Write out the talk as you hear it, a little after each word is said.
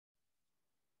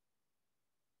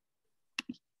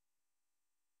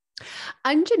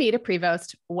Ungenita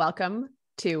Prevost, welcome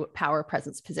to Power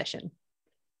Presence Position.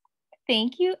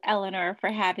 Thank you, Eleanor, for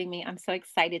having me. I'm so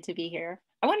excited to be here.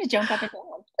 I want to jump up and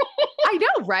down. I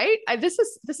know, right? This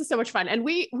is so much fun. And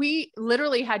we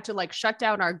literally had to like shut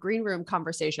down our green room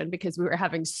conversation because we were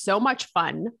having so much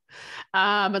fun.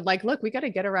 And like, look, we got to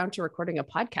get around to recording a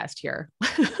podcast here.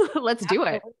 Let's do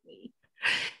it.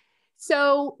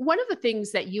 So one of the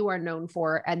things that you are known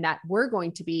for and that we're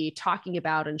going to be talking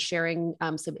about and sharing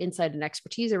some insight and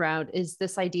expertise around is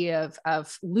this idea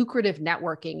of lucrative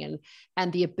networking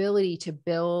and the ability to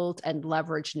build and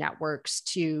leverage networks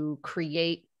to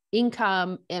create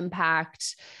income,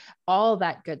 impact, all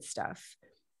that good stuff.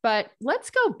 But let's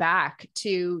go back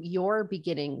to your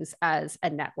beginnings as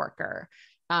a networker.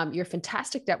 You're a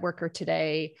fantastic networker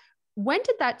today. When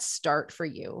did that start for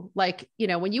you? Like,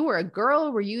 when you were a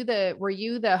girl, were you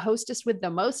the hostess with the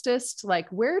mostest? Like,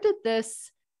 where did this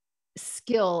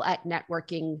skill at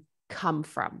networking come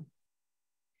from?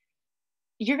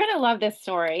 You're going to love this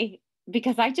story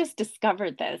because I just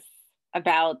discovered this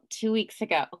about 2 weeks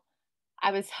ago.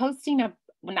 I was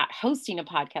not hosting a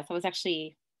podcast. I was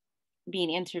actually being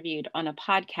interviewed on a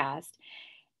podcast.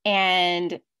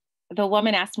 And the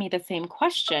woman asked me the same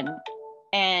question.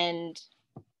 And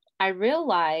I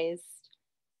realized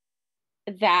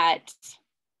that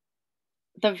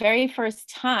the very first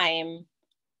time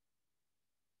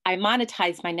I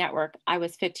monetized my network, I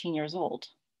was 15 years old.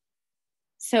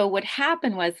 So what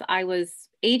happened was I was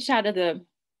aged out of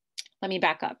let me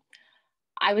back up.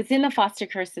 I was in the foster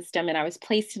care system and I was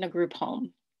placed in a group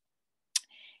home.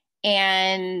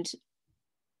 And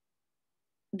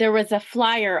there was a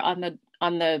flyer on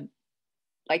the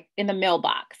like in the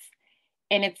mailbox.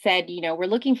 And it said, we're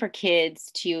looking for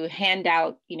kids to hand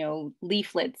out,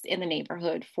 leaflets in the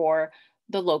neighborhood for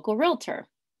the local realtor.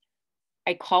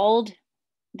 I called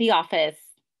the office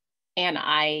and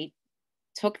I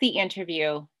took the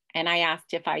interview and I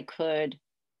asked if I could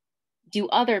do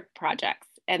other projects.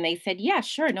 And they said, yeah,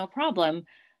 sure, no problem.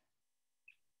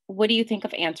 What do you think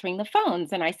of answering the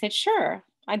phones? And I said, sure,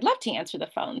 I'd love to answer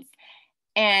the phones.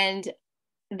 And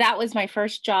that was my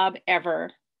first job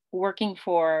ever, working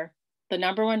for the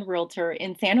number one realtor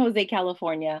in San Jose,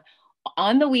 California,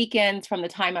 on the weekends from the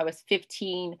time I was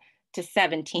 15 to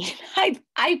 17.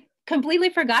 I completely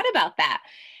forgot about that.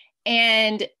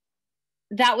 And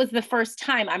that was the first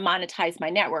time I monetized my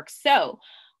network. So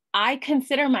I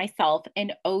consider myself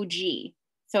an OG.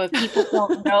 So if people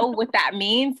don't know what that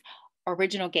means,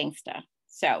 original gangsta.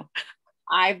 So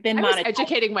I've been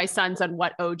educating my sons on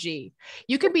what OG.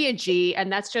 You could be a G and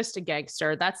that's just a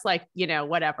gangster. That's like,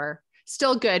 whatever.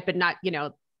 Still good, but not,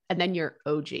 and then you're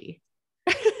OG.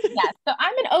 Yeah. So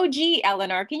I'm an OG,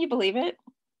 Eleanor. Can you believe it?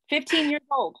 15 years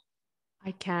old.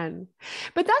 I can.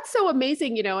 But that's so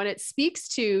amazing, and it speaks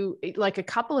to like a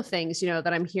couple of things,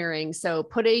 that I'm hearing. So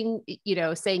putting,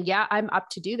 saying, yeah, I'm up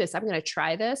to do this. I'm going to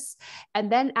try this. And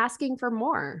then asking for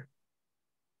more.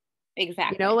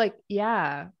 Exactly.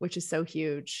 Yeah, which is so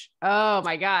huge. Oh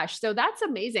my gosh. So that's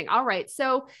amazing. All right.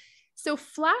 So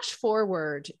flash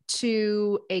forward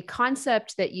to a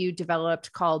concept that you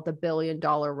developed called the Billion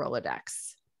Dollar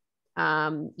Rolodex.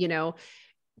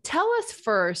 Tell us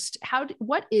first,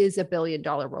 what is a Billion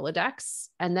Dollar Rolodex?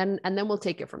 And then we'll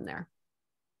take it from there.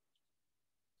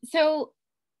 So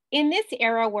in this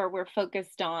era where we're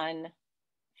focused on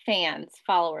fans,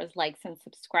 followers, likes, and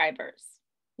subscribers,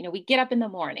 we get up in the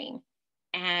morning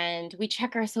and we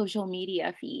check our social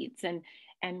media feeds and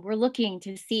we're looking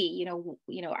to see,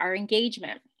 our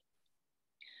engagement.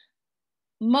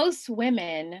 Most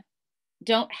women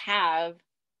don't have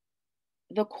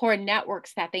the core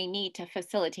networks that they need to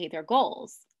facilitate their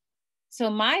goals. So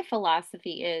my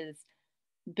philosophy is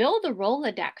build a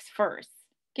Rolodex first,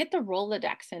 get the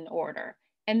Rolodex in order,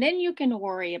 and then you can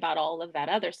worry about all of that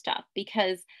other stuff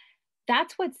because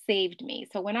that's what saved me.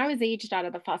 So when I was aged out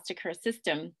of the foster care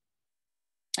system,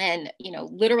 and,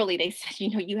 literally they said,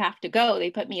 you have to go. They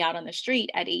put me out on the street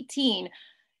at 18.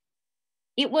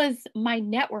 It was my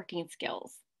networking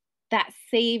skills that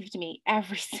saved me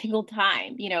every single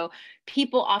time.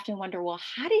 People often wonder, well,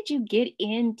 how did you get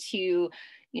into,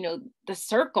 the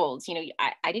circles?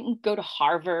 I didn't go to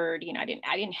Harvard. I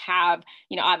didn't have,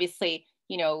 obviously,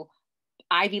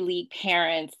 Ivy League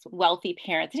parents, wealthy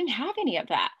parents. I didn't have any of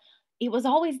that. It was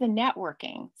always the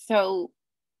networking. So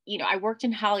I worked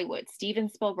in Hollywood, Steven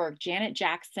Spielberg, Janet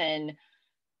Jackson,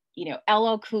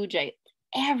 LL Cool J,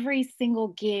 every single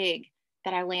gig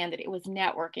that I landed, it was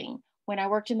networking. When I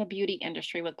worked in the beauty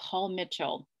industry with Paul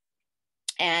Mitchell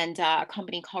and a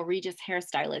company called Regis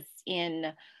Hairstylists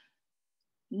in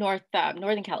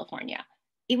Northern California,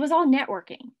 it was all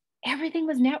networking. Everything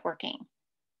was networking.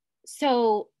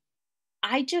 So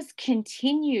I just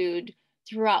continued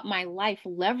throughout my life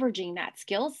leveraging that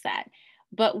skill set.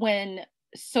 But when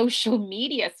social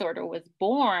media sort of was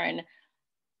born,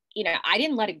 I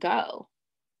didn't let it go.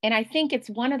 And I think it's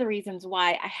one of the reasons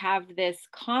why I have this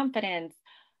confidence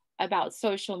about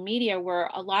social media, where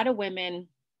a lot of women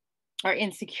are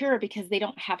insecure because they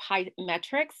don't have high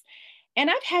metrics. And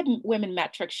I've had women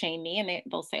metric shame me, and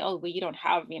they'll say, "Oh, well, you don't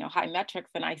have, high metrics."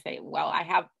 And I say, "Well,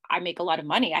 I make a lot of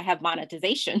money. I have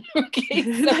monetization." Okay.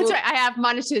 That's right. I have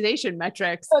monetization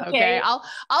metrics. Okay. Okay.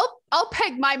 I'll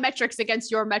peg my metrics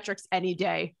against your metrics any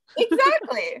day.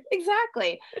 Exactly.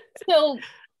 Exactly. So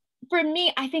for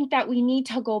me, I think that we need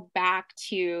to go back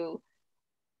to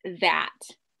that,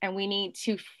 and we need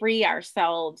to free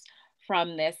ourselves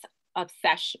from this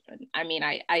obsession. I mean,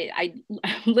 I'm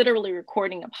literally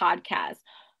recording a podcast.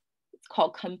 It's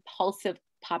called compulsive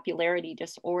popularity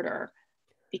disorder,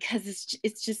 because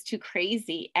it's just too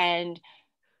crazy. And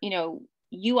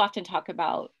you often talk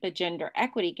about the gender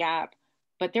equity gap,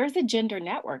 but there's a gender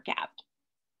network gap.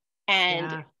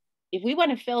 And Yeah. if we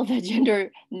want to fill the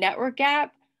gender network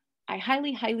gap, I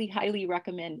highly, highly, highly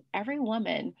recommend every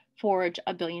woman forge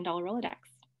a $1 billion Rolodex.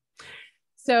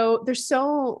 So there's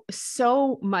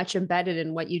so much embedded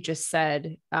in what you just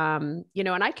said. And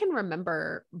I can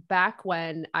remember back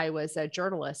when I was a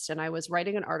journalist and I was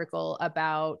writing an article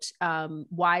about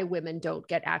why women don't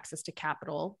get access to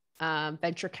capital,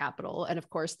 venture capital. And of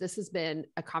course, this has been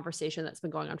a conversation that's been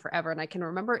going on forever. And I can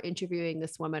remember interviewing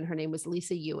this woman. Her name was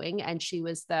Lisa Ewing, and she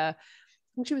was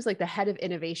like the head of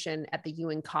innovation at the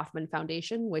Ewing Kauffman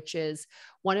Foundation, which is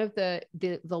one of the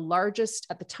largest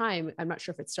at the time. I'm not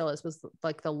sure if it still is, was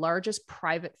like the largest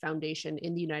private foundation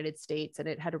in the United States. And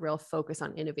it had a real focus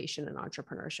on innovation and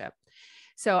entrepreneurship.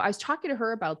 So I was talking to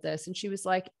her about this, and she was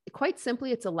like, quite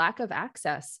simply, it's a lack of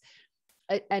access.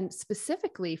 And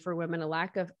specifically for women, a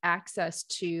lack of access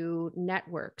to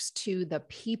networks, to the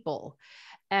people.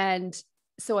 And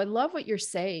so I love what you're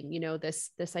saying,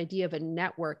 this idea of a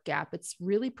network gap. It's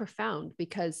really profound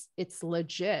because it's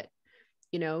legit.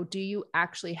 Do you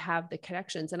actually have the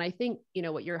connections? And I think,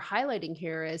 what you're highlighting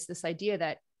here is this idea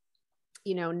that,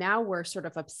 now we're sort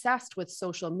of obsessed with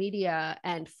social media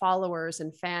and followers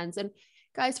and fans. And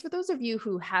guys, for those of you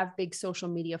who have big social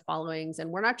media followings, and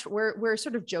we're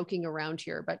sort of joking around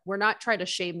here, but we're not trying to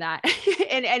shame that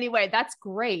in any way. That's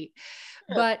great.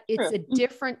 But it's a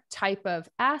different type of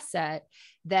asset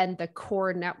than the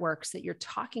core networks that you're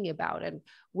talking about. And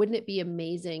wouldn't it be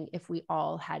amazing if we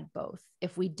all had both?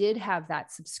 If we did have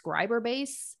that subscriber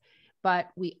base, but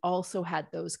we also had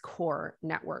those core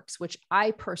networks, which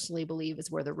I personally believe is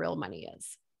where the real money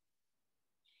is.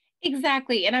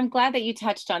 Exactly. And I'm glad that you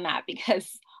touched on that,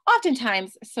 because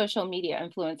oftentimes social media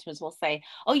influencers will say,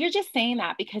 "Oh, you're just saying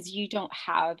that because you don't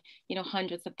have,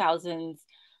 hundreds of thousands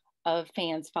of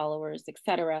fans, followers,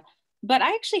 etc." But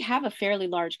I actually have a fairly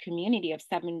large community of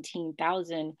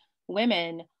 17,000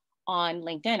 women on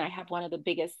LinkedIn. I have one of the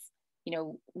biggest,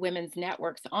 women's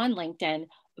networks on LinkedIn.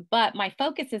 But my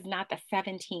focus is not the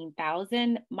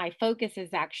 17,000. My focus is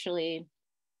actually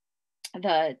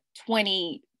the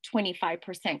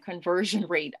 25% conversion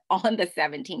rate on the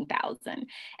 17,000.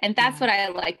 And that's what I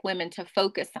like women to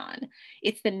focus on.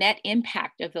 It's the net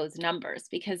impact of those numbers,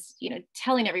 because,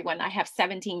 telling everyone I have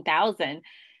 17,000,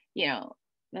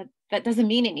 that doesn't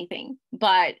mean anything.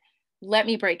 But let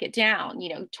me break it down.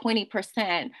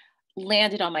 20%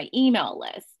 landed on my email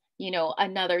list.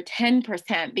 Another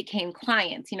 10% became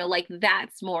clients. Like,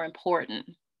 that's more important.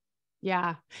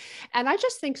 Yeah. And I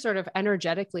just think sort of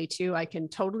energetically too, I can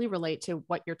totally relate to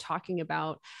what you're talking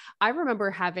about. I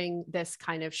remember having this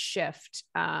kind of shift,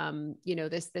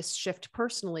 this shift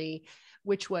personally,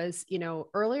 which was,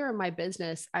 earlier in my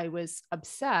business, I was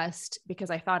obsessed, because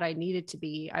I thought I needed to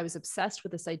be, I was obsessed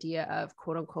with this idea of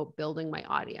quote unquote building my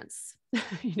audience,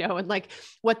 and like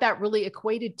what that really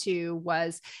equated to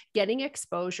was getting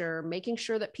exposure, making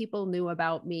sure that people knew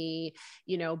about me,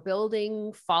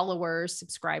 building followers,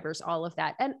 subscribers, all of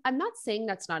that. And I'm not saying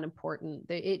that's not important.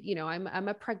 I'm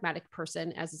a pragmatic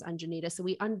person, as is Ungenita. So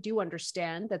we do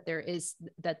understand that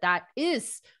that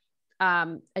is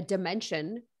a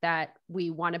dimension that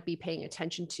we want to be paying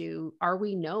attention to. Are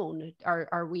we known?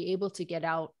 Are we able to get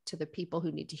out to the people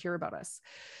who need to hear about us?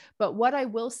 But what I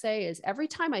will say is, every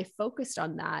time I focused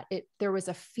on that, there was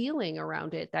a feeling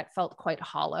around it that felt quite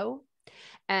hollow.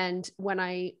 And when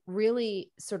I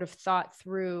really sort of thought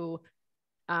through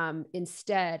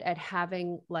instead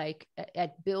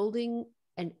at building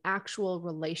an actual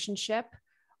relationship,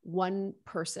 one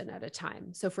person at a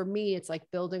time. So for me, it's like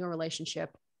building a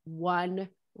relationship, one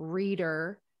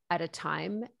reader at a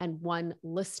time and one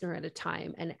listener at a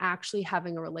time, and actually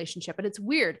having a relationship. And it's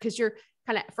weird because you're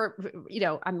kind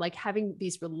of I'm like having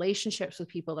these relationships with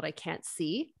people that I can't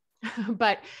see,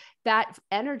 but that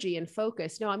energy and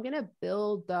focus, no, I'm going to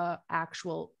build the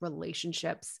actual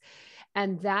relationships.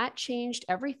 And that changed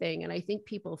everything. And I think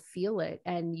people feel it,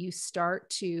 and you start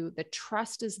to, the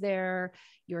trust is there,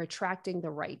 you're attracting the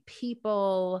right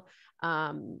people.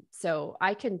 So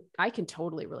I can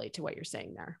totally relate to what you're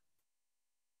saying there.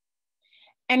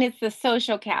 And it's the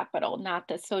social capital, not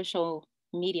the social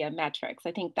media metrics.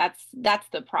 I think that's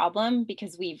the problem,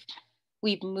 because we've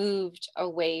moved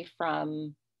away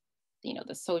from,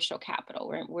 the social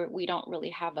capital. We don't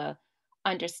really have a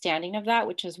understanding of that,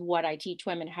 which is what I teach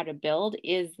women how to build,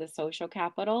 is the social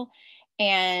capital,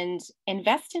 and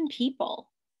invest in people,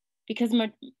 because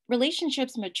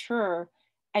relationships mature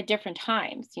at different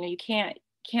times. You can't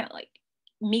like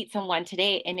meet someone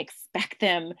today and expect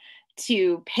them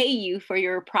to pay you for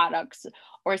your products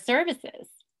or services.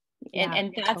 Yeah,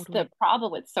 And that's totally. the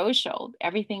problem with social.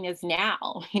 Everything is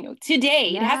now,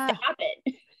 today. It has to Yeah,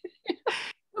 happen.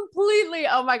 completely.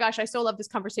 Oh my gosh, I so love this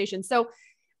conversation. So,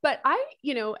 but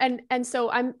and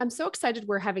so I'm so excited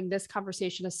we're having this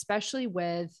conversation, especially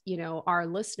with, our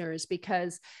listeners,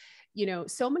 because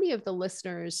so many of the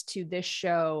listeners to this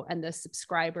show and the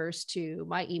subscribers to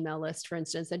my email list, for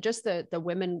instance, and just the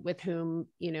women with whom,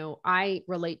 I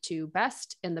relate to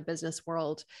best in the business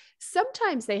world,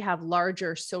 sometimes they have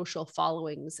larger social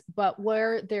followings, but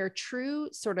where their true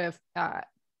sort of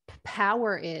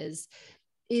power is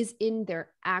in their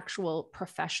actual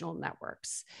professional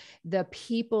networks, the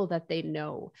people that they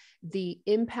know, the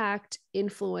impact,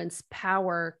 influence,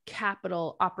 power,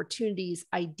 capital, opportunities,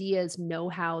 ideas,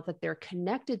 know-how that they're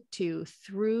connected to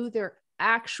through their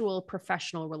actual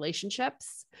professional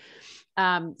relationships.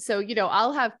 So,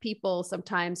 I'll have people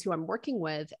sometimes who I'm working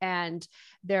with, and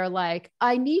they're like,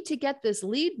 I need to get this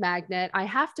lead magnet. I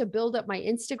have to build up my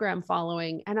Instagram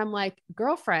following. And I'm like,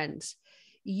 girlfriend,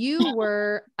 you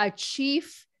were a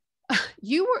chief,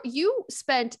 you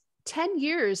spent 10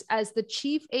 years as the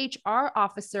chief HR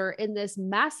officer in this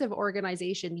massive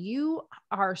organization. You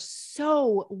are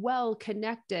so well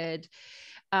connected.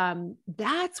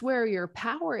 That's where your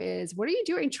power is. What are you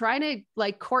doing trying to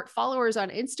like court followers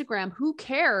on Instagram? Who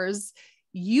cares?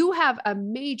 You have a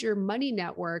major money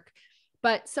network.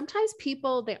 But sometimes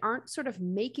people, they aren't sort of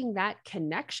making that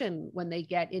connection when they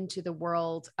get into the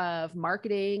world of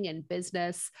marketing and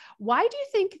business. Why do you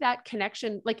think that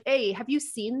connection, like, have you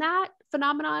seen that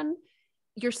phenomenon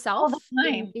yourself All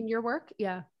the time. in your work?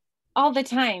 Yeah. All the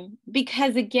time.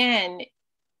 Because again,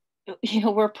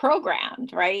 we're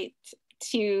programmed, right,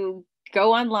 to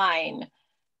go online,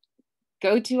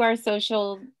 go to our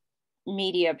social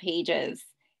media pages,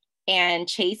 and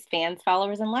chase fans,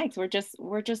 followers, and likes.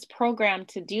 We're just programmed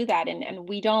to do that, and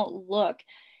we don't look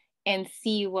and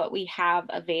see what we have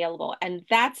available. And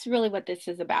that's really what this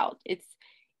is about. It's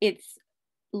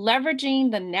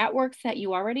leveraging the networks that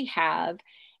you already have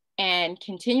and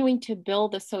continuing to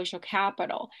build the social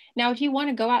capital. Now, if you want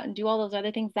to go out and do all those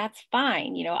other things, that's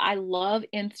fine. I love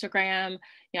Instagram.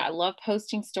 I love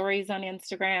posting stories on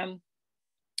Instagram.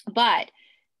 But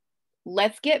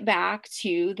let's get back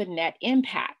to the net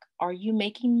impact. Are you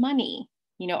making money?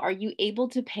 Are you able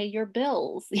to pay your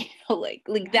bills? Like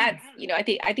that's,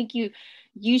 I think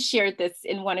you shared this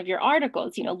in one of your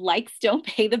articles, likes don't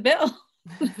pay the bill.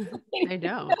 I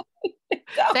know.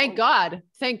 Thank God.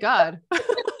 Thank God.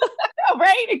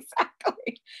 Right,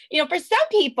 exactly. For some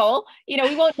people,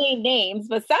 we won't name names,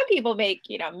 but some people make,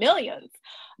 millions.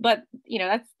 But,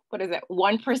 that's, what is it,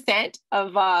 1%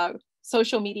 of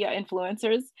social media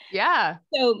influencers. Yeah.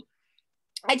 So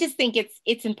I just think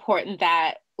it's important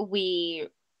that we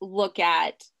look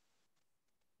at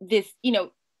this,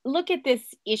 look at this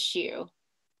issue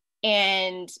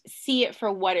and see it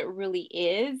for what it really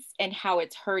is and how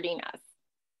it's hurting us.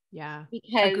 Yeah.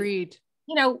 Because agreed.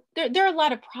 There are a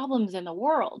lot of problems in the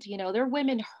world. There are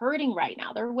women hurting right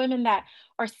now. There are women that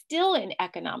are still in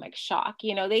economic shock.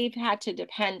 They've had to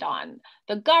depend on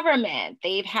the government.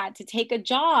 They've had to take a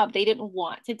job they didn't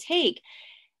want to take.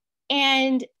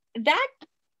 And that,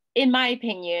 in my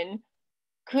opinion,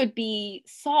 could be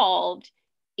solved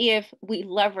if we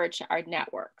leverage our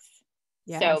networks.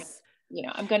 Yes. So,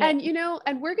 I'm going to,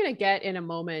 and we're going to get in a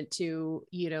moment to,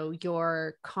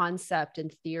 your concept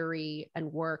and theory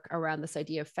and work around this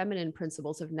idea of feminine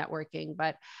principles of networking.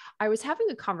 But I was having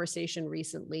a conversation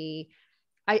recently.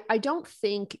 I don't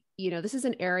think, this is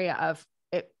an area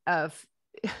of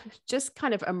just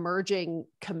kind of emerging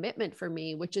commitment for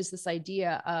me, which is this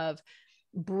idea of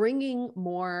bringing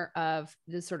more of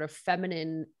the sort of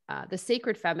feminine, the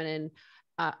sacred feminine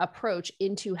approach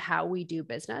into how we do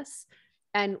business.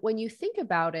 And when you think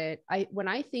about it, when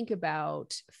I think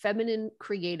about feminine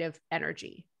creative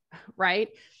energy, right?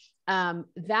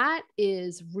 That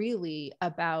is really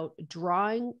about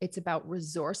drawing, it's about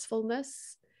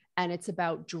resourcefulness, and it's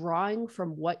about drawing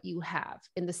from what you have,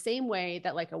 in the same way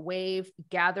that like a wave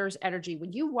gathers energy.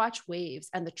 When you watch waves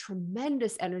and the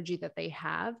tremendous energy that they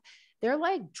have, they're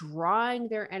like drawing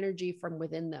their energy from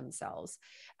within themselves.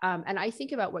 And I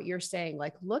think about what you're saying,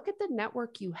 like, look at the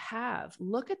network you have,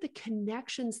 look at the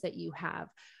connections that you have,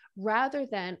 rather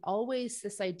than always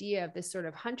this idea of this sort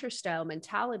of hunter style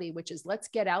mentality, which is let's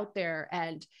get out there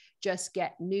and just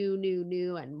get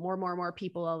new, and more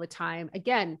people all the time.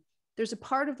 Again, there's a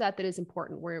part of that that is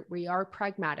important, where we are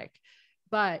pragmatic,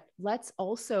 but let's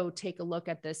also take a look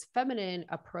at this feminine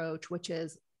approach, which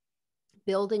is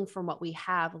building from what we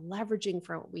have, leveraging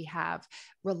from what we have,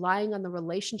 relying on the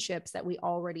relationships that we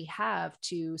already have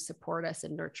to support us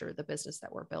and nurture the business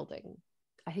that we're building.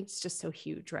 I think it's just so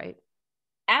huge, right?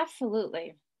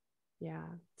 Absolutely. Yeah.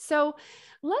 So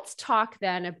let's talk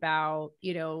then about,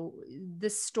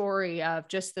 this story of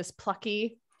just this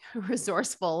plucky,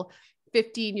 resourceful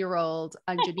 15-year-old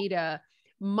Ungenita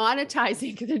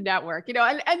monetizing the network,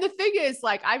 and the thing is,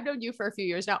 like, I've known you for a few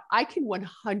years now. I can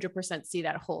 100% see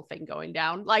that whole thing going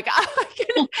down. Like I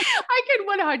can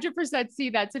 100%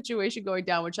 see that situation going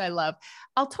down, which I love.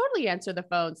 I'll totally answer the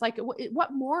phones. Like,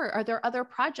 what more? Are there other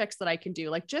projects that I can do?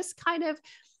 Like, just kind of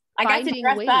finding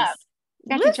ways.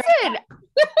 Listen,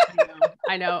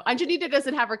 I know. Anjanita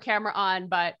doesn't have her camera on,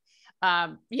 but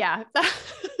yeah,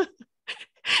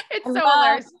 it's so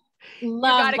hilarious.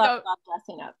 Love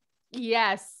dressing up.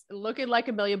 Yes, looking like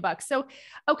 $1 million. So,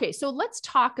 okay, so let's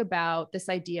talk about this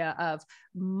idea of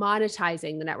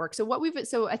monetizing the network. So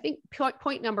I think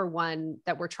point number one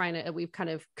that we've kind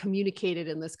of communicated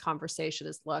in this conversation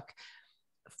is, look,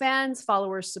 fans,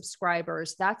 followers,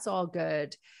 subscribers, that's all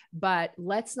good, but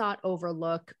let's not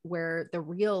overlook where the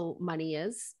real money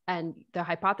is. And the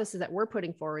hypothesis that we're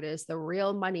putting forward is the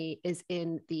real money is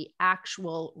in the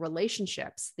actual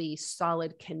relationships, the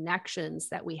solid connections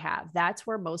that we have. That's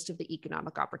where most of the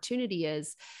economic opportunity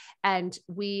is. And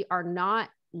we are not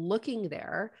looking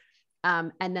there.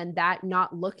 And then that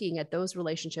not looking at those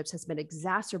relationships has been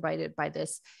exacerbated by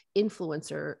this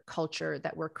influencer culture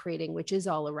that we're creating, which is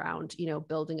all around,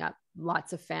 building up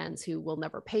lots of fans who will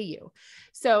never pay you.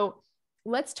 So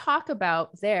let's talk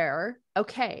about there.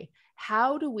 Okay,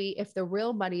 how do we, if the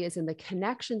real money is in the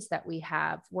connections that we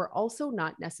have, we're also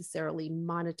not necessarily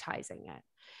monetizing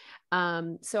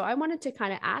it. So I wanted to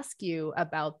kind of ask you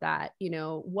about that.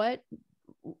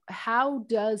 How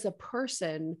does a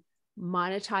person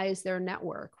monetize their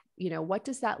network? What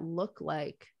does that look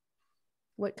like?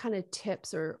 What kind of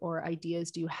tips or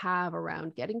ideas do you have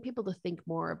around getting people to think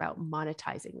more about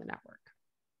monetizing the network?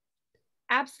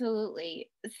 Absolutely.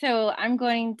 So I'm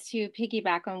going to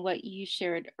piggyback on what you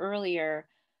shared earlier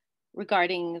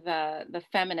regarding the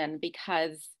feminine,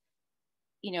 because,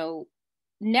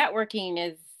 networking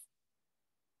is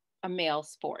a male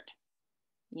sport.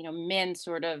 Men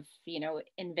sort of,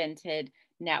 invented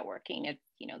networking. It's,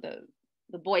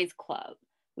 the boys club.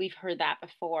 We've heard that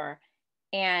before.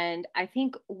 And I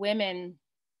think women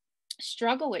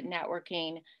struggle with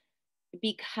networking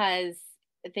because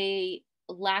they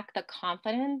lack the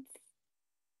confidence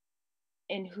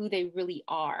in who they really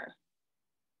are.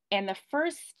 And the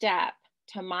first step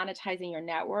to monetizing your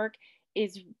network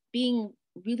is being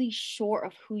really sure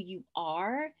of who you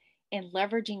are and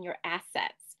leveraging your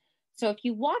assets. So if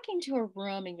you walk into a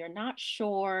room and you're not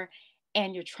sure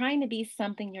and you're trying to be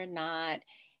something you're not,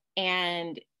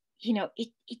 and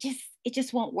it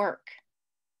just won't work.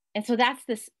 And so that's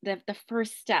the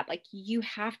first step. Like, you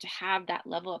have to have that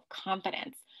level of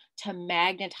confidence to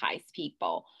magnetize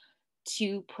people,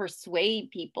 to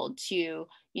persuade people to,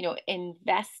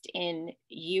 invest in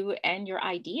you and your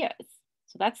ideas.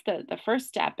 So that's the first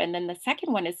step. And then the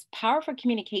second one is powerful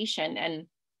communication. And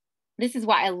this is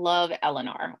why I love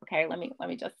Eleanor. Okay, let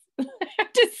me just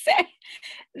just say,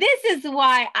 this is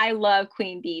why I love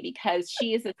Queen Bee, because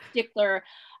she is a stickler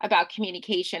about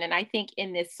communication. And I think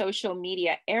in this social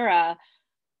media era,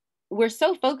 we're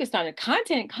so focused on the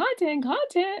content,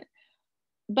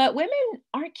 but women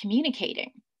aren't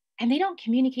communicating, and they don't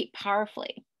communicate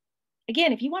powerfully.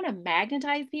 Again, if you want to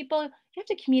magnetize people, you have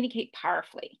to communicate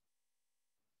powerfully.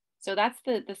 So that's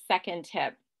the second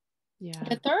tip. Yeah.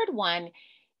 The third one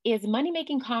is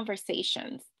money-making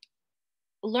conversations.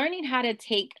 Learning how to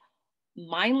take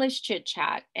mindless chit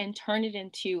chat and turn it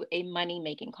into a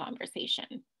money-making conversation.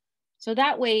 So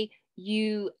that way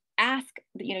you're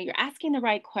asking the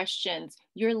right questions,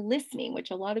 you're listening,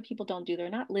 which a lot of people don't do. They're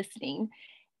not listening,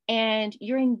 and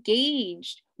you're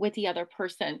engaged with the other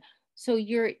person. So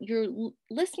you're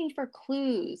listening for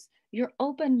clues, you're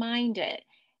open-minded,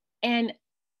 and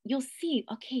you'll see,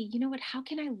 okay, you know what, how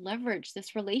can I leverage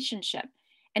this relationship?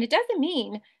 And it doesn't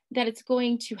mean that it's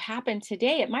going to happen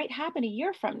today. It might happen a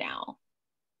year from now.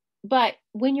 But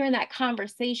when you're in that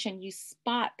conversation, you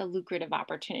spot the lucrative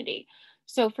opportunity.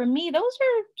 So for me, those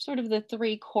are sort of the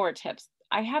three core tips.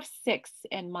 I have six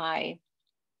in my,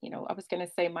 I was going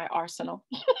to say my arsenal.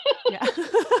 Yeah.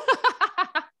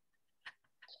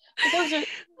 But those are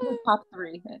the top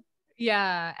three.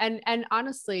 Yeah. And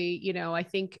honestly, I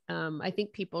think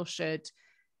people should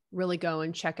really go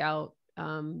and check out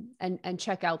and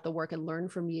check out the work and learn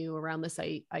from you around this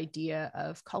idea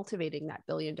of cultivating that $1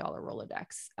 billion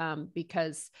Rolodex.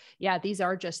 Because yeah, these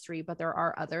are just three, but there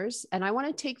are others. And I want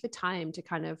to take the time to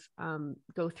kind of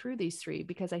go through these three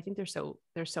because I think they're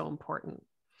so important.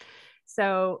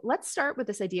 So let's start with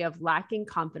this idea of lacking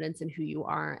confidence in who you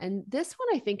are. And this one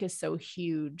I think is so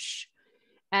huge.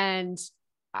 And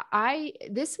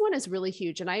this one is really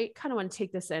huge. And I kind of want to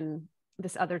take this in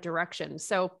this other direction.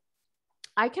 So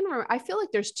I feel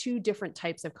like there's two different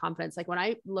types of confidence. Like when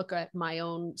I look at my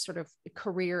own sort of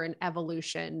career and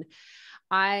evolution,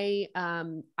 I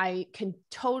can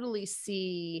totally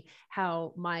see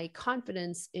how my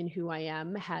confidence in who I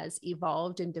am has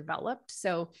evolved and developed.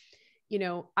 So,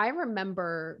 I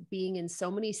remember being in so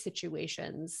many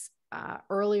situations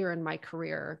earlier in my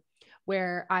career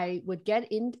where I would get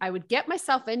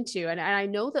myself into, and I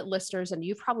know that listeners, and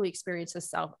you've probably experienced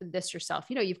this yourself,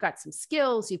 you've got some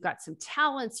skills, you've got some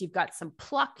talents, you've got some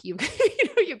pluck, you've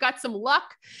got some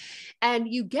luck, and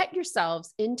you get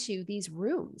yourselves into these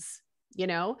rooms,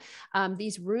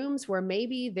 these rooms where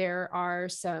maybe there are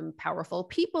some powerful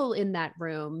people in that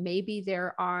room. Maybe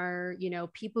there are,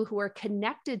 people who are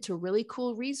connected to really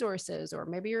cool resources, or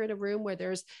maybe you're in a room where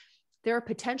there are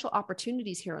potential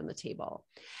opportunities here on the table.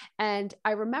 And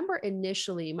I remember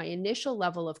my initial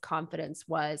level of confidence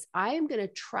was, I am going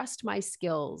to trust my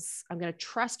skills. I'm going to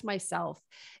trust myself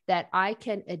that I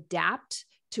can adapt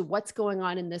to what's going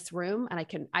on in this room. And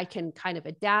I can kind of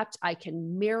adapt. I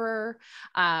can mirror.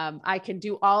 I can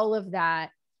do all of that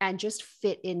and just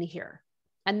fit in here.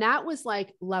 And that was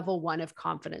like level one of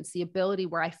confidence, the ability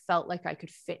where I felt like I could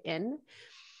fit in.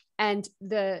 And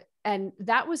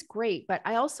that was great. But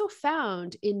I also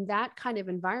found in that kind of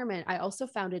environment, I also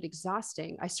found it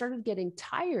exhausting. I started getting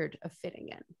tired of fitting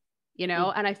in,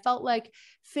 and I felt like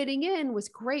fitting in was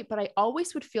great, but I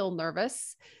always would feel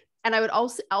nervous. And I would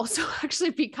also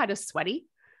actually be kind of sweaty.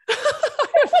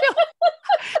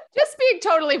 Just being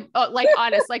totally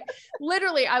honest, like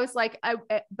literally I was like, I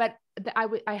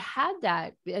had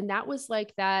that. And that was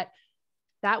like that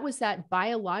was that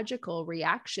biological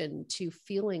reaction to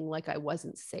feeling like I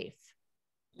wasn't safe.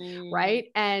 Right.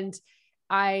 And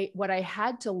what I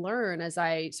had to learn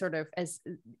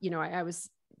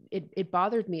it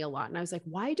bothered me a lot. And I was like,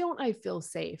 why don't I feel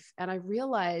safe? And I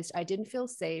realized I didn't feel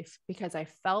safe because I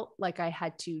felt like I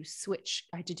had to switch.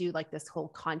 I had to do like this whole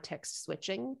context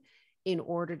switching in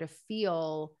order to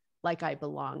feel like I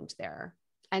belonged there.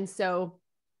 And so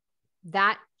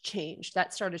that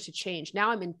started to change. Now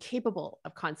I'm incapable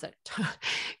of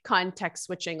context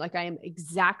switching. Like I am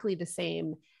exactly the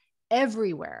same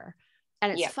everywhere.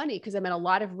 And it's funny because I'm in a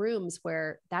lot of rooms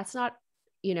where that's not,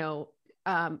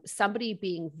 somebody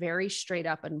being very straight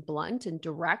up and blunt and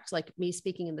direct, like me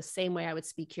speaking in the same way I would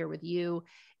speak here with you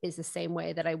is the same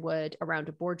way that I would around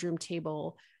a boardroom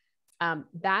table.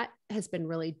 That has been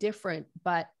really different,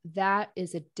 but that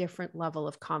is a different level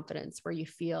of confidence where you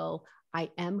feel I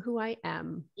am who I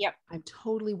am. Yep. I'm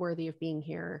totally worthy of being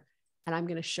here, and I'm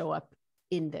going to show up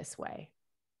in this way.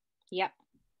 Yep.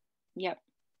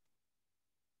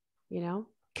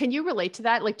 Can you relate to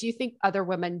that? Like, do you think other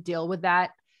women deal with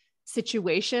that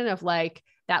situation of like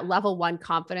that level one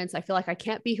confidence? I feel like I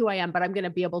can't be who I am, but I'm going to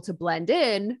be able to blend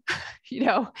in,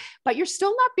 but you're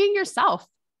still not being yourself.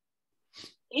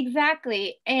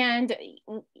 Exactly. And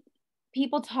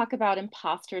people talk about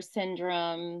imposter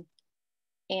syndrome.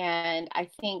 And I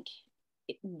think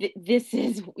this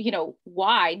is,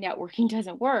 why networking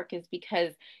doesn't work, is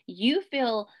because you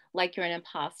feel like you're an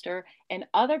imposter and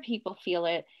other people feel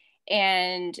it.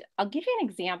 And I'll give you an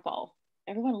example.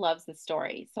 Everyone loves this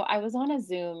story. So I was on a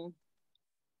Zoom,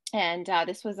 and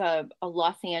this was a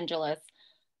Los Angeles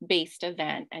based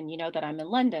event. And you know that I'm in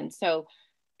London. So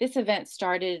this event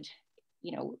started,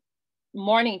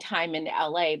 morning time in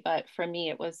LA, but for me,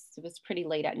 it was pretty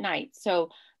late at night. So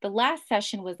the last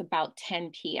session was about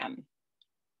 10 p.m.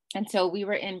 And so we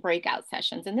were in breakout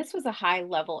sessions, and this was a high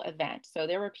level event. So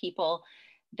there were people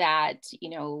that,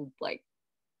 like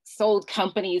sold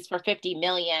companies for 50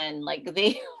 million. Like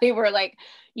they were like,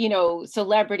 you know,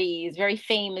 celebrities, very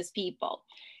famous people.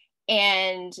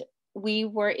 And we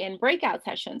were in breakout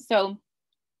sessions. So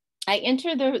I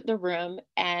enter the room,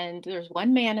 and there's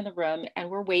one man in the room, and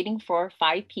we're waiting for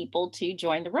 5 people to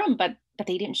join the room, but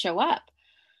they didn't show up.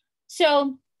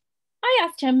 So I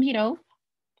asked him, you know,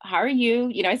 how are you?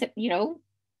 You know, I said, you know,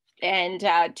 and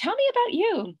tell me about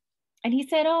you. And he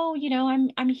said, oh, you know,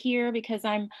 I'm here because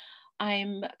I'm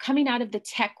coming out of the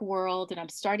tech world and I'm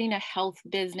starting a health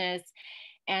business.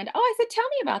 And oh, I said, tell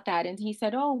me about that. And he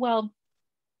said, oh, well,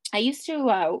 I used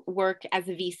to work as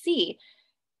a VC.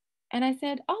 And I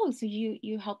said, oh, so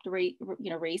you helped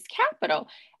raise capital?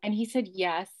 And he said,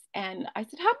 yes. And I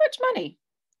said, how much money?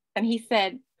 And he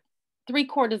said,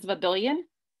 750 million.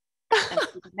 And I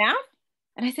did the math.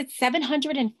 And I said,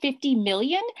 750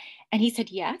 million? And he said,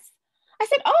 yes. I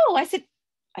said, oh,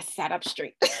 I sat up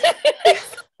straight. I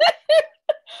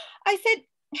said,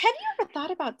 have you ever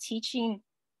thought about teaching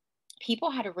people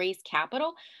how to raise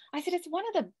capital? I said, it's one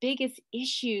of the biggest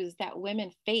issues that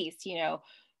women face,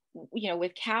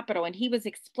 with capital. And he was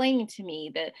explaining to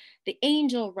me the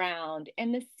angel round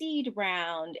and the seed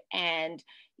round, and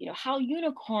how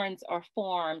unicorns are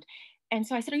formed. And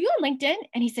so I said, are you on LinkedIn?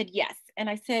 And he said, yes. And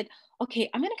I said, okay,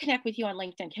 I'm going to connect with you on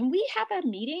LinkedIn. Can we have a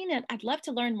meeting? And I'd love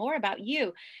to learn more about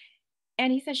you.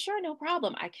 And he said, sure, no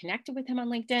problem. I connected with him on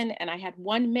LinkedIn, and I had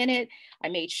 1 minute. I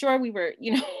made sure we were,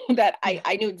 that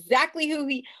I knew exactly who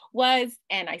he was.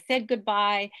 And I said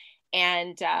goodbye.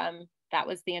 And that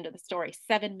was the end of the story.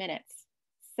 7 minutes,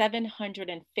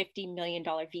 $750 million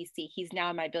VC. He's now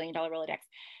in my Billion Dollar Rolodex.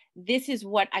 This is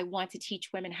what I want to teach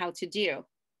women how to do.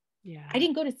 Yeah. I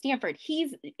didn't go to Stanford.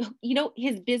 He's,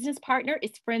 his business partner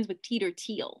is friends with Peter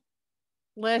Thiel.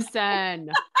 Listen.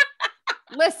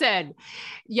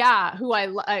 Yeah. Who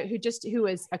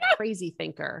is a crazy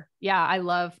thinker. Yeah. I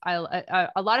love,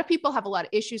 a lot of people have a lot of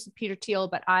issues with Peter Thiel,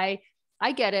 but I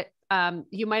get it.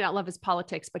 You might not love his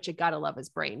politics, but you got to love his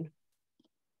brain.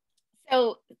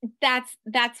 So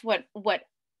that's what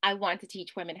I want to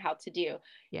teach women how to do.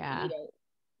 Yeah.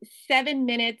 7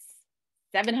 minutes,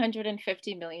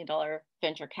 $750 million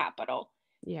venture capital.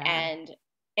 Yeah. And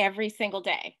every single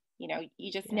day.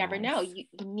 You just never know. You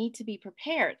need to be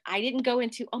prepared. I didn't go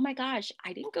into, oh my gosh,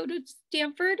 I didn't go to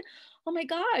Stanford. Oh my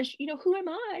gosh, who am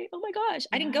I? Oh my gosh,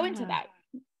 I didn't go into that.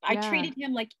 I treated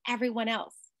him like everyone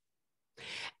else.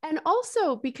 And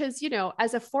also because,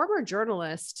 as a former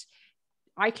journalist,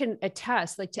 I can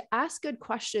attest, like, to ask good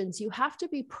questions, you have to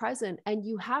be present and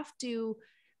you have to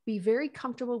be very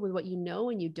comfortable with what you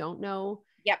know and you don't know.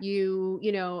 Yep.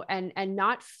 And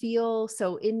not feel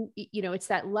so it's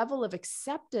that level of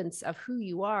acceptance of who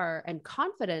you are and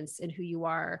confidence in who you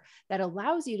are that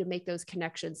allows you to make those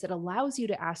connections, that allows you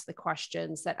to ask the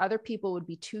questions that other people would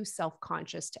be too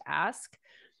self-conscious to ask.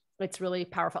 It's really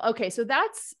powerful. Okay. So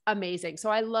that's amazing.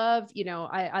 So I love,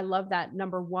 I love that.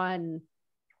 Number one,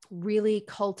 really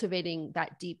cultivating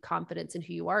that deep confidence in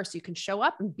who you are so you can show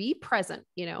up and be present.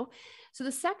 So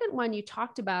the second one you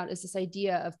talked about is this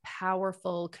idea of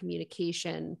powerful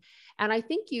communication. And I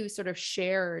think you sort of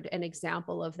shared an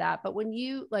example of that, but when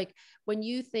you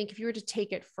think, if you were to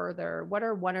take it further, what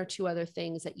are 1 or 2 other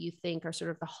things that you think are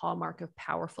sort of the hallmark of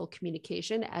powerful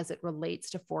communication as it relates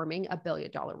to forming a $1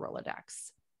 billion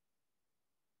Rolodex?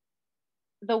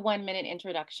 The 1 minute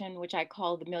introduction, which I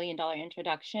call the $1 million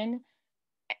introduction,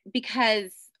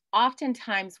 because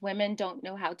oftentimes women don't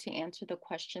know how to answer the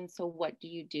question, so what do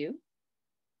you do?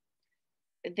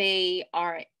 They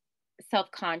are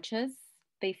self-conscious,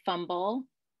 they fumble,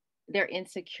 they're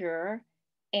insecure,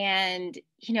 and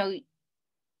you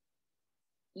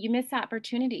miss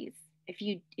opportunities. If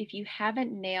you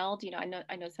haven't nailed,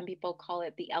 I know some people call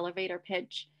it the elevator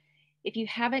pitch. If you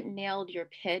haven't nailed your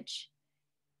pitch,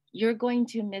 you're going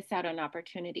to miss out on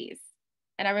opportunities.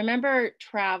 And I remember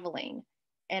traveling,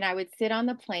 and I would sit on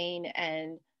the plane,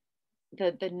 and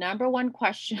the number one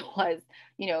question was,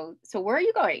 so where are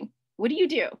you going? What do you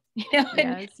do?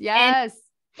 Yes.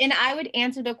 And I would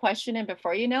answer the question, and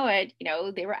before you know it,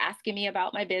 they were asking me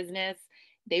about my business.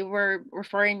 They were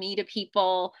referring me to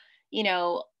people,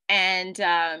 and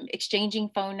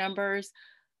exchanging phone numbers.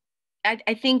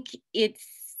 I think it's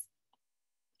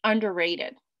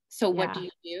underrated. So what do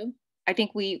you do? I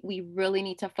think we really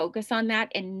need to focus on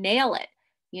that and nail it,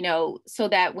 so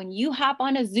that when you hop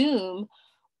on a Zoom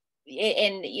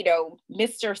and,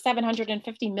 Mr.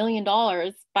 $750 million,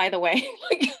 by the way,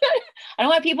 I don't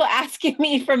want people asking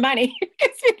me for money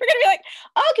because people are going to be like,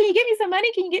 oh, can you give me some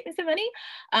money? Can you get me some money?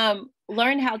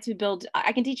 Learn how to build.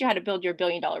 I can teach you how to build your $1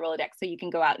 billion Rolodex so you can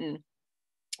go out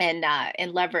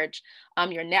and leverage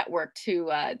your network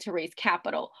to raise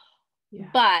capital.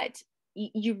 but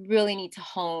you really need to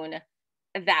hone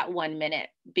that 1 minute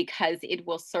because it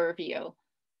will serve you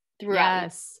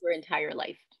throughout your entire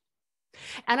life.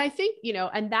 And I think,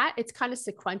 and that it's kind of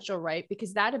sequential, right?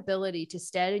 Because that ability to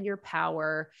stand in your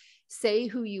power, say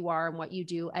who you are and what you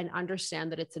do, and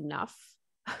understand that it's enough,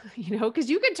 because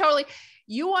you can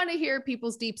you want to hear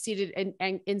people's deep-seated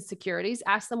and insecurities,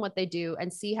 ask them what they do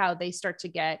and see how they start to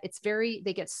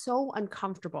they get so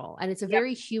uncomfortable, and it's a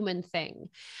very human thing.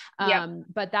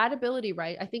 But that ability,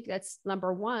 right? I think that's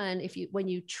number one. When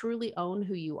you truly own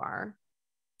who you are,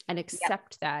 and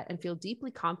accept that and feel deeply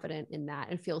confident in that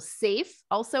and feel safe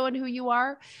also in who you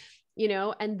are,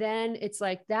 and then it's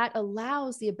like that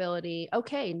allows the ability,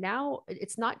 okay, now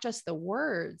it's not just the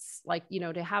words, like,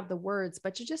 to have the words,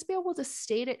 but to just be able to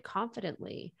state it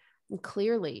confidently and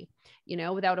clearly,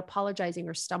 without apologizing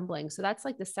or stumbling. So that's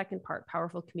like the second part,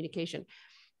 powerful communication.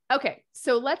 Okay.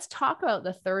 So let's talk about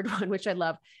the third one, which I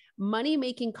love: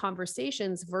 money-making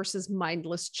conversations versus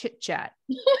mindless chit chat.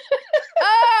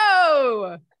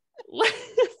 Oh,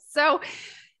 so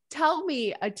tell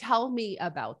me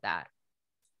about that.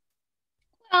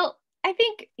 Well, I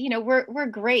think, we're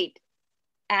great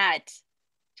at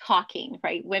talking,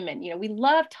 right? Women, we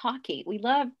love talking, we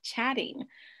love chatting,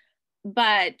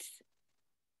 but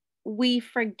we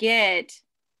forget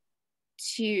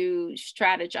to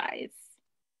strategize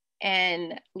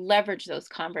and leverage those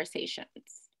conversations.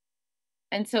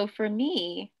 And so for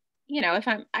me, if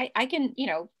I can,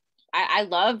 I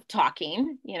love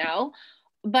talking,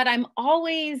 but I'm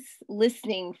always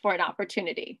listening for an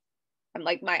opportunity. I'm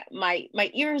like,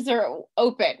 my ears are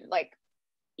open. Like,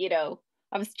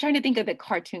 I was trying to think of the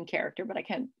cartoon character, but I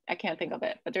can't think of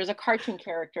it. But there's a cartoon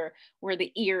character where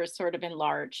the ears sort of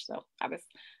enlarge. So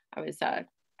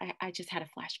I just had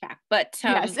a flashback, but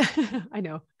yes, I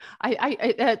know.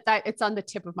 It's on the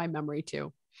tip of my memory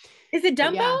too. Is it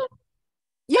Dumbo? Yeah.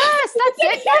 Yes, that's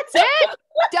it. That's it.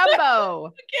 Dumbo.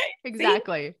 Okay.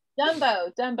 Exactly. See?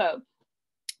 Dumbo.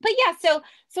 But yeah,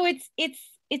 so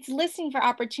it's listening for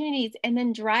opportunities and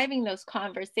then driving those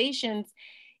conversations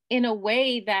in a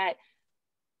way that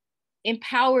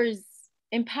empowers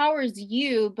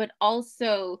you, but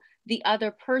also the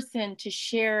other person to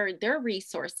share their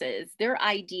resources, their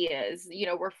ideas,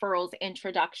 referrals,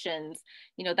 introductions,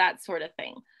 that sort of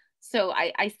thing. So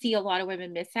I see a lot of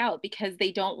women miss out because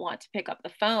they don't want to pick up the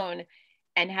phone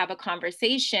and have a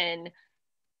conversation.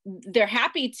 They're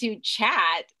happy to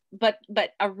chat, but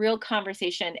a real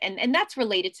conversation, and that's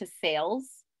related to sales,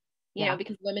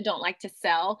 because women don't like to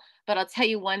sell. But I'll tell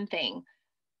you one thing: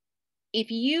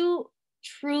 if you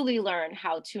truly learn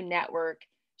how to network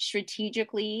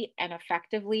strategically and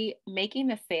effectively,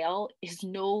 making a sale is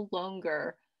no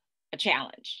longer a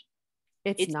challenge.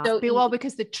 It's not. So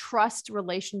because the trust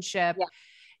relationship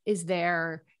is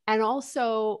there. And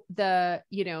also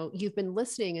you've been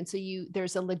listening. And so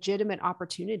there's a legitimate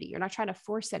opportunity. You're not trying to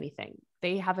force anything.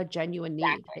 They have a genuine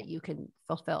need that you can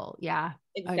fulfill. Yeah.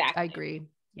 Exactly. I agree.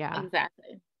 Yeah.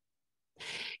 Exactly.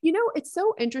 It's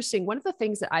so interesting. One of the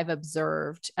things that I've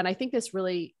observed, and I think this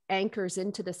really anchors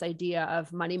into this idea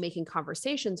of money-making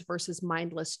conversations versus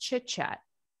mindless chit chat.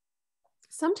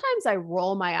 Sometimes I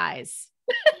roll my eyes,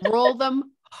 roll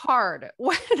them hard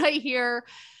when I hear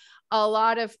a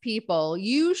lot of people.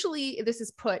 Usually this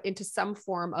is put into some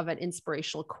form of an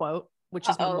inspirational quote, which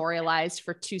is memorialized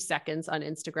for 2 seconds on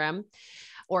Instagram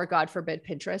or, God forbid,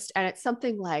 Pinterest. And it's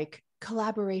something like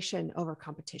collaboration over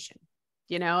competition,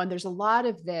 and there's a lot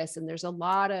of this, and there's a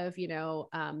lot of,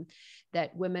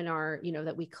 that women are,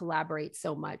 that we collaborate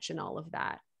so much and all of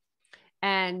that.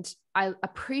 And I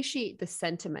appreciate the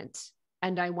sentiment.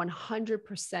 And I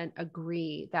 100%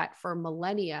 agree that for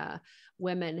millennia,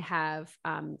 women have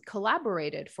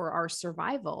collaborated for our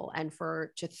survival and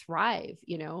to thrive,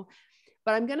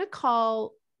 but I'm going to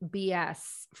call BS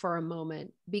for a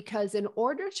moment, because in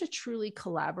order to truly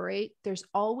collaborate, there's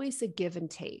always a give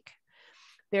and take.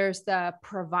 There's the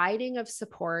providing of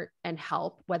support and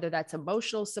help, whether that's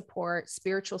emotional support,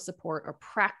 spiritual support, or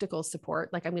practical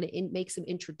support. Like, I'm going to make some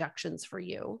introductions for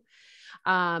you.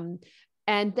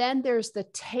 And then there's the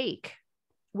take,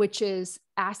 which is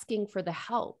asking for the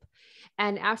help.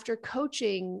 And after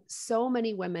coaching so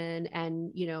many women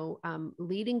and,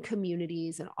 leading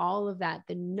communities and all of that,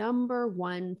 the number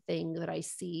one thing that I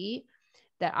see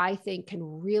that I think can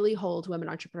really hold women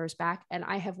entrepreneurs back, and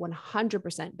I have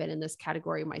 100% been in this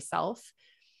category myself,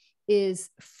 is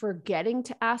forgetting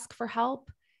to ask for help,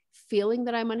 feeling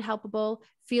that I'm unhelpable,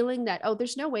 feeling that,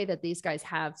 there's no way that these guys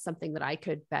have something that I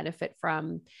could benefit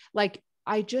from. Like,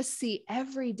 I just see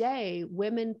every day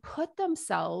women put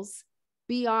themselves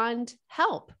beyond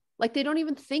help. Like, they don't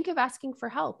even think of asking for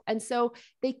help. And so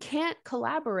they can't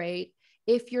collaborate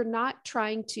if you're not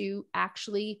trying to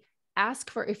actually ask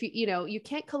for, if you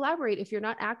can't collaborate if you're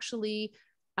not actually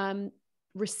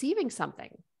receiving something,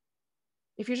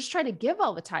 if you're just trying to give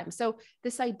all the time. So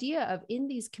this idea of in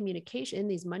these communication, in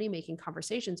these money-making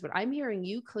conversations, what I'm hearing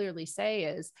you clearly say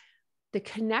is the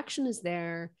connection is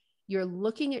there. You're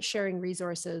looking at sharing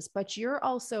resources, but you're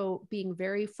also being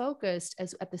very focused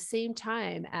as at the same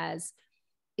time as,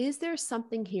 is there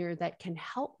something here that can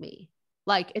help me?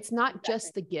 Like, it's not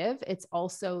just the give, it's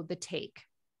also the take.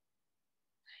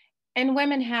 And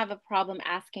women have a problem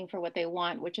asking for what they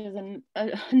want, which is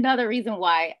another reason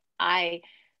why I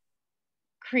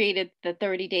created the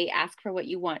 30-day Ask for What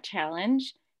You Want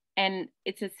challenge. And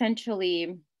it's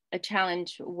essentially a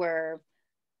challenge where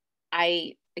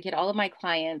I get all of my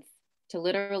clients to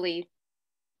literally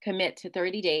commit to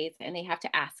 30 days, and they have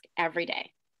to ask every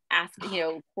day. Ask,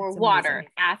 for water,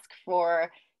 amazing. Ask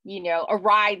for, a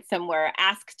ride somewhere,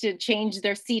 ask to change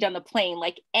their seat on the plane.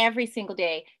 Like every single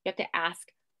day, you have to ask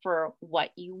for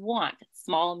what you want,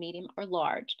 small, medium, or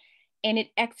large. And it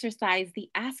exercises the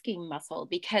asking muscle,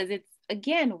 because it's,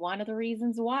 again, one of the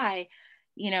reasons why,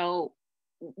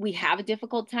 we have a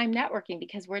difficult time networking,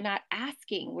 because we're not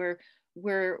asking.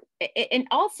 And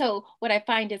also what I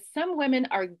find is some women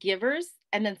are givers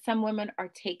and then some women are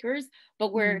takers,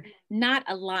 but we're not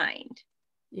aligned.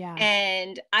 Yeah.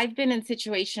 And I've been in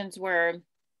situations where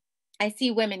I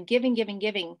see women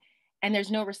giving, and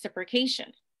there's no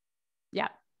reciprocation. Yeah.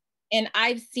 And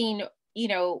I've seen,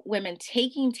 women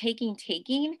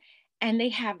taking, and they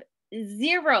have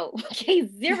zero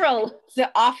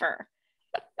to offer.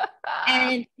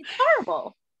 And it's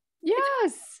horrible.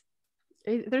 Yes.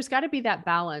 There's got to be that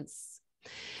balance.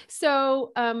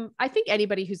 So I think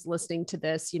anybody who's listening to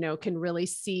this, can really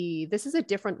see this is a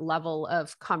different level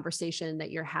of conversation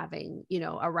that you're having,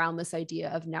 around this idea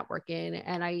of networking.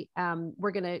 And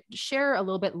we're going to share a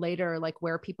little bit later, like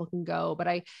where people can go. But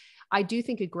I do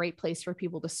think a great place for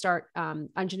people to start.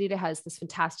 Ungenita has this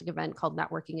fantastic event called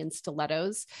Networking in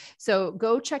Stilettos. So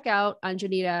go check out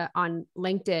Ungenita on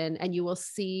LinkedIn, and you will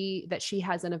see that she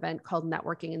has an event called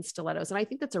Networking in Stilettos. And I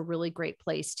think that's a really great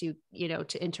place to,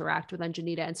 to interact with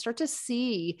Ungenita and start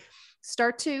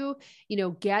to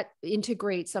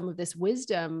integrate some of this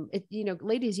wisdom.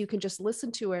 Ladies, you can just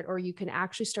listen to it, or you can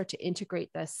actually start to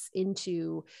integrate this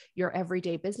into your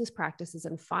everyday business practices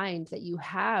and find that you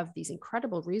have these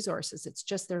incredible resources. It's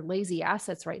just they're lazy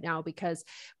assets right now because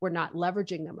we're not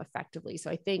leveraging them effectively. So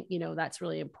I think, that's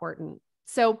really important.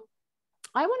 So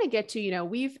I want to get to,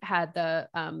 we've had the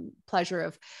pleasure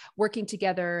of working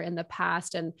together in the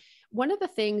past. And one of the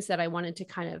things that I wanted to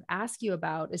kind of ask you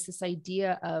about is this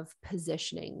idea of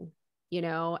positioning,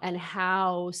 and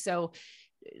how, so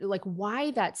like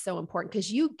why that's so important,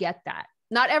 because you get that.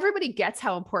 Not everybody gets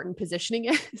how important positioning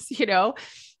is,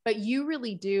 but you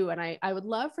really do. And I would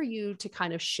love for you to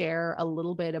kind of share a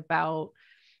little bit about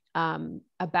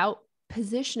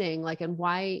positioning, like, and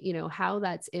why, how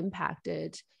that's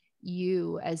impacted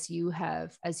you as you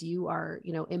are,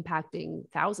 impacting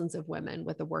thousands of women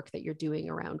with the work that you're doing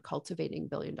around cultivating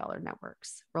billion-dollar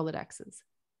networks, Rolodexes.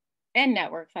 And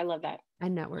networks. I love that.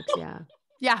 And networks. Yeah.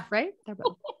 Yeah. Right. They're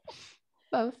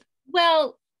both.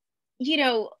 Well,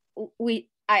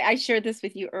 I shared this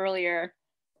with you earlier.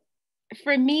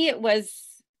 For me, it was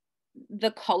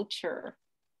the culture,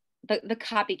 the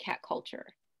copycat culture,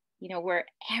 where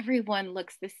everyone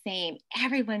looks the same.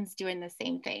 Everyone's doing the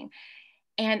same thing.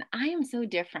 And I am so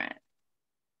different.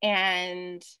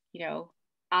 And,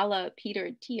 a la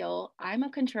Peter Thiel, I'm a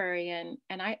contrarian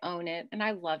and I own it and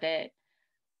I love it.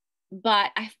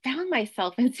 But I found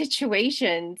myself in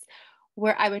situations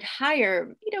where I would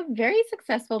hire, very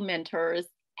successful mentors,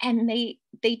 and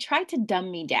they tried to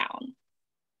dumb me down.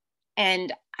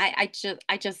 And I don't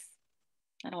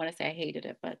want to say I hated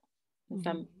it, but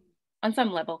on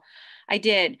some level I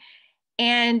did.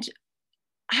 And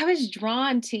I was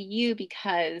drawn to you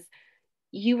because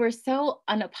you were so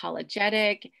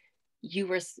unapologetic. You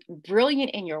were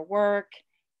brilliant in your work,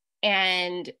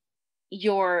 and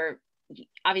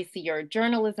obviously your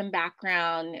journalism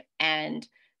background and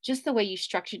just the way you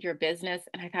structured your business.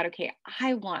 And I thought, okay,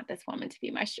 I want this woman to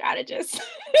be my strategist.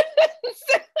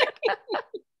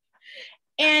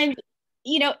 And,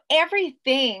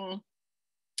 everything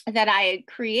that I had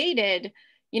created,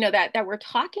 that we're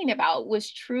talking about was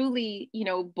truly,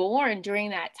 born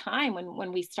during that time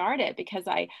when we started, because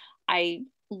I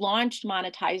launched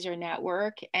Monetize Your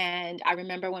Network. And I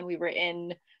remember when we were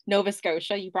in Nova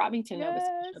Scotia, you brought me to Nova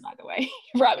Scotia, by the way.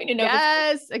 You brought me to Nova Scotia.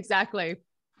 Yes, exactly.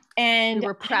 And we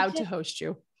were proud to host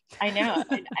you. I know.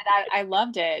 And I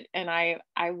loved it. And I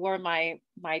wore my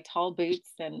tall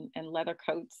boots and leather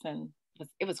coats and,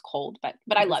 it was cold, but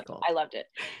I loved it. I loved it.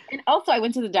 And also I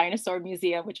went to the dinosaur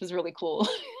museum, which was really cool.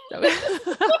 So-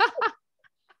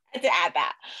 To add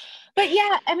that. But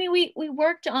yeah, I mean, we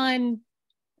worked on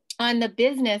the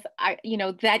business.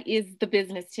 That is the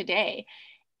business today.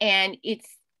 And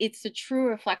it's a true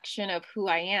reflection of who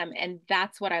I am. And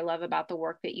that's what I love about the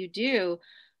work that you do,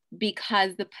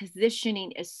 because the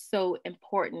positioning is so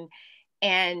important.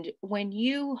 And when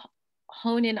you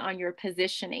hone in on your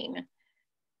positioning,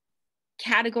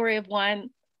 category of one,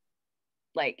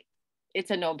 like,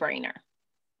 it's a no-brainer.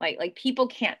 Like people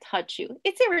can't touch you.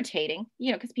 It's irritating,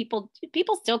 because people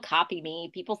still copy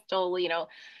me. People still,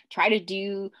 try to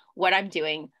do what I'm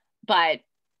doing, but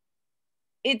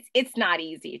it's not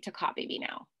easy to copy me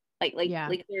now. Like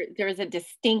there's a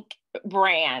distinct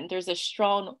brand. There's a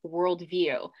strong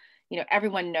worldview.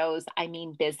 Everyone knows I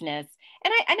mean business.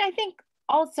 And I think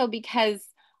also because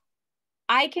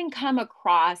I can come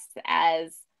across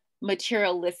as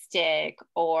materialistic,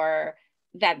 or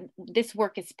that this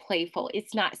work is playful.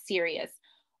 It's not serious.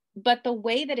 But the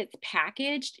way that it's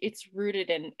packaged, it's rooted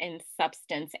in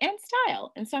substance and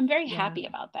style. And so I'm very happy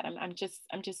about that. I'm just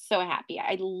so happy.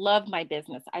 I love my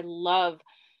business. I love,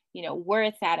 where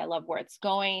it's at. I love where it's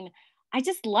going. I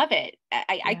just love it.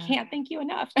 I can't thank you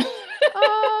enough.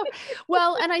 Oh,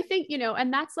 well, and I think,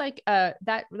 and that's like,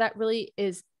 that really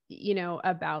is,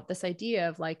 about this idea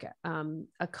of like,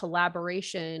 a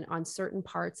collaboration on certain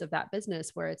parts of that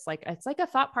business, where it's like a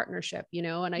thought partnership,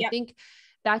 and I think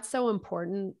that's so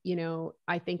important.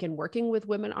 I think in working with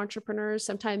women entrepreneurs,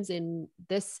 sometimes in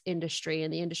this industry,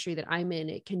 in the industry that I'm in,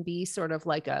 it can be sort of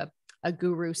like a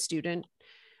guru student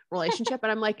relationship.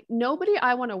 And I'm like, nobody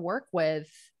I want to work with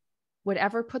would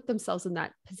ever put themselves in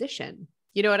that position.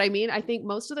 You know what I mean? I think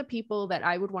most of the people that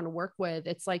I would want to work with,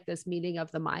 it's like this meeting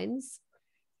of the minds,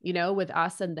 with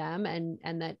us and them,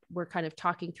 and that we're kind of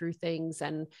talking through things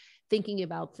and thinking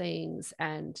about things.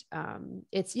 And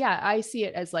I see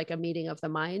it as like a meeting of the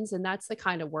minds, and that's the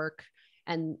kind of work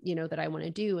and, that I want to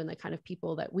do, and the kind of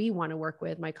people that we want to work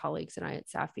with, my colleagues and I at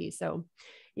Safi. So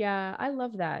yeah, I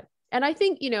love that. And I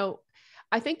think,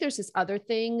 I think there's this other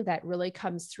thing that really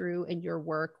comes through in your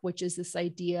work, which is this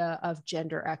idea of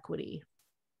gender equity.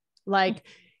 Like,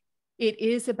 it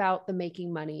is about the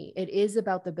making money. It is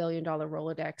about the $1 billion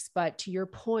Rolodex. But to your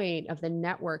point of the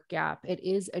network gap, it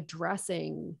is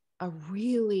addressing a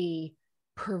really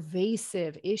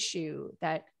pervasive issue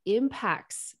that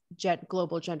impacts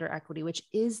global gender equity, which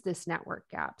is this network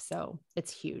gap. So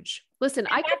it's huge. Listen,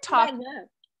 I could talk,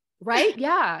 right?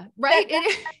 Yeah, right.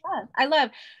 I love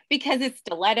because it's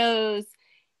stilettos,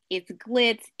 it's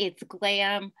glitz, it's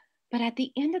glam. But at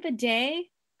the end of the day,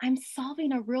 I'm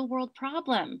solving a real world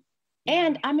problem.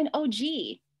 And I'm an OG.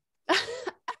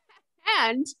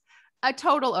 And a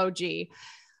total OG.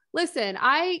 Listen,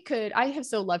 I have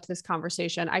so loved this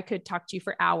conversation. I could talk to you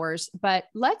for hours, but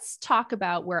let's talk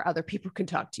about where other people can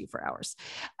talk to you for hours.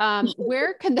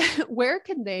 Where can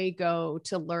they go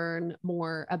to learn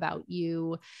more about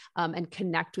you, and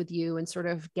connect with you, and sort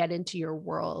of get into your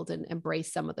world and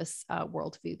embrace some of this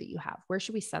worldview that you have? Where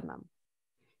should we send them?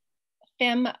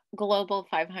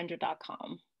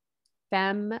 FemmeGlobal500.com.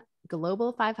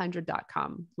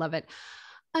 FemmeGlobal500.com. Love it.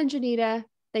 Ungenita,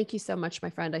 thank you so much, my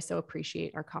friend. I so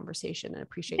appreciate our conversation and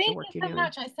appreciate the work you're doing.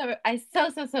 Thank you so much. I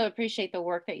so appreciate the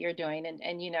work that you're doing. And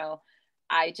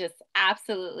I just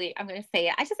absolutely, I'm going to say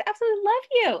it, I just absolutely love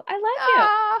you. I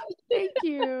love you. Thank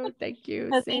you. Thank you.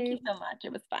 Thank you so much.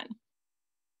 It was fun.